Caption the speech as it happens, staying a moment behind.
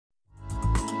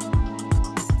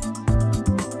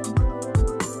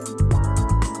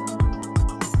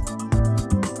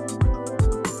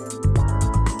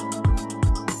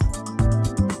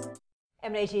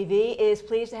M&A TV is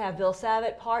pleased to have Bill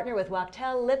Savitt, partner with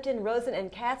Wachtell, Lipton, Rosen,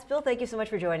 and Katz. Bill, thank you so much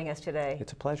for joining us today.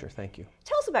 It's a pleasure, thank you.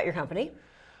 Tell us about your company.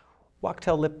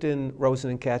 Wachtell, Lipton, Rosen,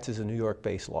 and Katz is a New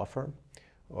York-based law firm.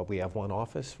 We have one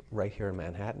office right here in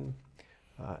Manhattan,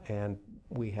 and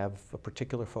we have a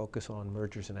particular focus on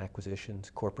mergers and acquisitions,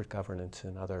 corporate governance,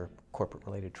 and other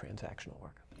corporate-related transactional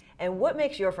work. And what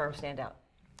makes your firm stand out?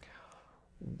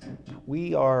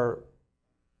 We are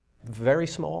very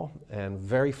small and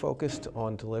very focused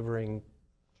on delivering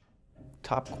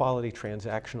top-quality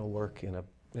transactional work in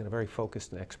a very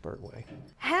focused and expert way.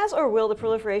 Has or will the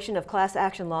proliferation of class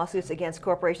action lawsuits against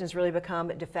corporations really become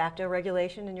de facto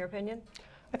regulation, in your opinion?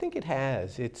 I think it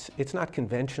has. It's not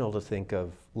conventional to think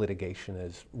of litigation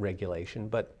as regulation,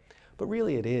 but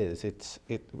really it is.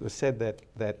 It was said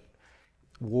that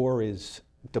war is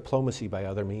diplomacy by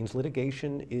other means.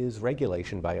 Litigation is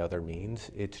regulation by other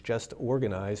means. It's just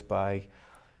organized by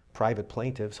private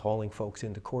plaintiffs hauling folks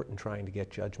into court and trying to get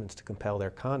judgments to compel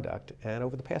their conduct. And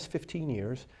over the past 15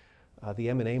 years, the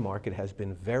M&A market has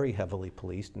been very heavily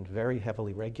policed and very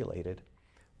heavily regulated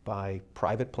by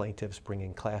private plaintiffs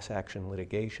bringing class action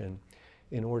litigation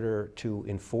in order to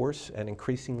enforce and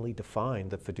increasingly define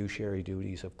the fiduciary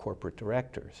duties of corporate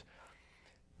directors.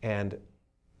 And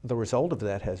the result of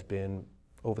that has been,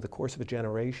 over the course of a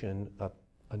generation,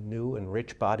 a new and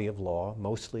rich body of law,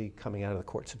 mostly coming out of the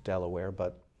courts of Delaware,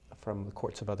 but from the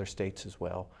courts of other states as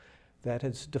well, that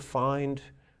has defined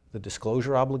the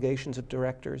disclosure obligations of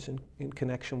directors in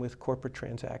connection with corporate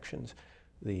transactions,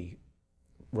 the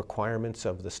requirements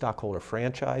of the stockholder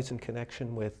franchise in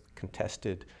connection with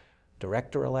contested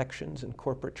director elections in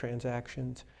corporate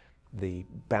transactions, the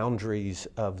boundaries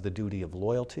of the duty of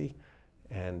loyalty,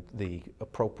 and the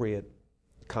appropriate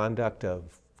conduct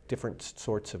of different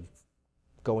sorts of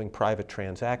going private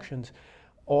transactions.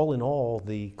 All in all,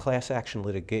 the class action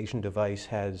litigation device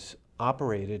has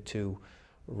operated to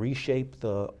reshape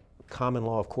the common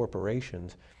law of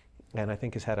corporations, and I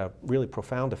think has had a really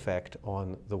profound effect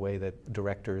on the way that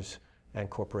directors and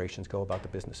corporations go about the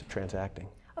business of transacting.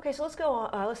 Okay, so let's go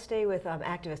on, let's stay with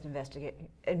activist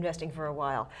investing for a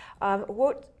while.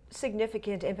 What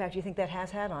significant impact do you think that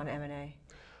has had on M&A?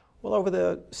 Well, over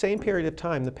the same period of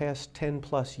time, the past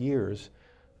 10+ years,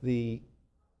 the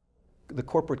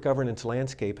corporate governance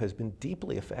landscape has been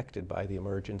deeply affected by the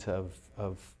emergence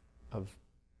of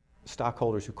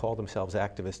stockholders who call themselves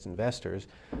activist investors.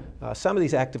 Some of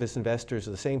these activist investors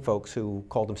are the same folks who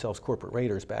called themselves corporate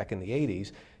raiders back in the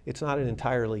 80s. It's not an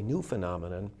entirely new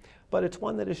phenomenon, but it's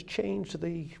one that has changed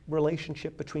the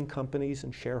relationship between companies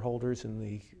and shareholders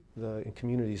in the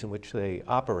communities in which they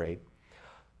operate.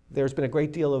 There's been a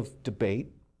great deal of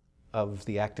debate of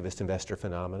the activist investor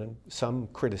phenomenon, some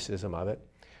criticism of it.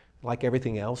 Like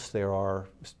everything else, there are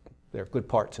good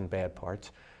parts and bad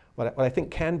parts. What I think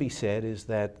can be said is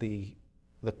that the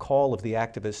call of the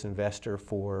activist investor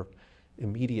for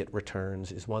immediate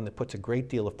returns is one that puts a great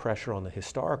deal of pressure on the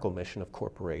historical mission of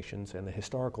corporations and the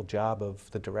historical job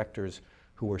of the directors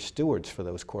who are stewards for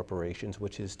those corporations,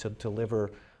 which is to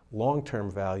deliver long-term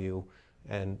value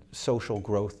and social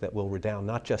growth that will redound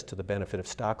not just to the benefit of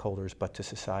stockholders, but to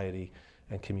society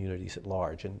and communities at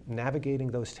large. And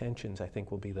navigating those tensions, I think,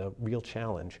 will be the real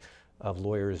challenge of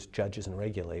lawyers, judges, and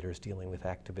regulators dealing with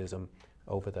activism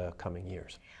over the coming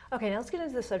years. Okay, now let's get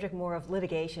into the subject more of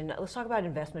litigation. Let's talk about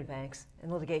investment banks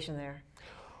and litigation there.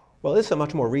 Well, this is a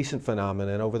much more recent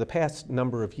phenomenon. Over the past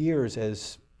number of years,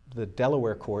 as the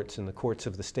Delaware courts and the courts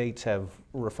of the states have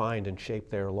refined and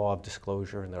shaped their law of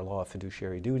disclosure and their law of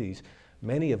fiduciary duties,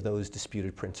 many of those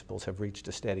disputed principles have reached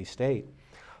a steady state.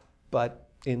 But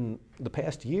in the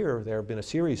past year, there have been a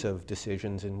series of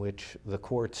decisions in which the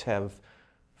courts have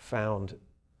found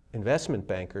investment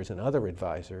bankers and other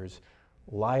advisors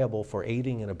liable for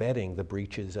aiding and abetting the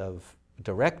breaches of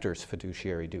directors'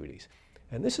 fiduciary duties.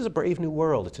 And this is a brave new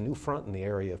world. It's a new front in the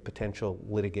area of potential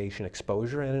litigation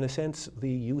exposure and, in a sense, the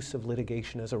use of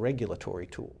litigation as a regulatory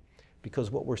tool.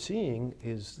 Because what we're seeing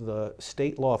is the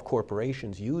state law of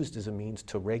corporations used as a means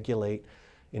to regulate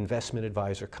investment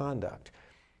advisor conduct.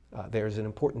 There's an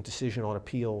important decision on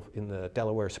appeal in the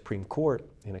Delaware Supreme Court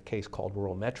in a case called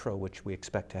Rural Metro, which we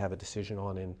expect to have a decision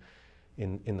on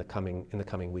in the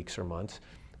coming weeks or months.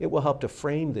 It will help to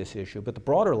frame this issue, but the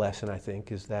broader lesson, I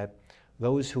think, is that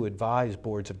those who advise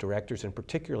boards of directors, and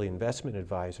particularly investment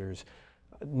advisors,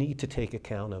 need to take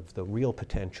account of the real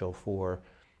potential for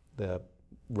the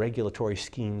regulatory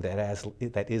scheme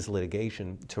that is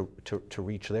litigation to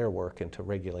reach their work and to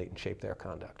regulate and shape their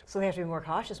conduct. So they have to be more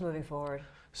cautious moving forward.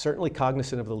 Certainly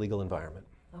cognizant of the legal environment.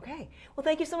 Okay. Well,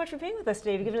 thank you so much for being with us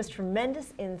today. You've given us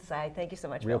tremendous insight. Thank you so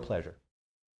much, Real Bill. pleasure.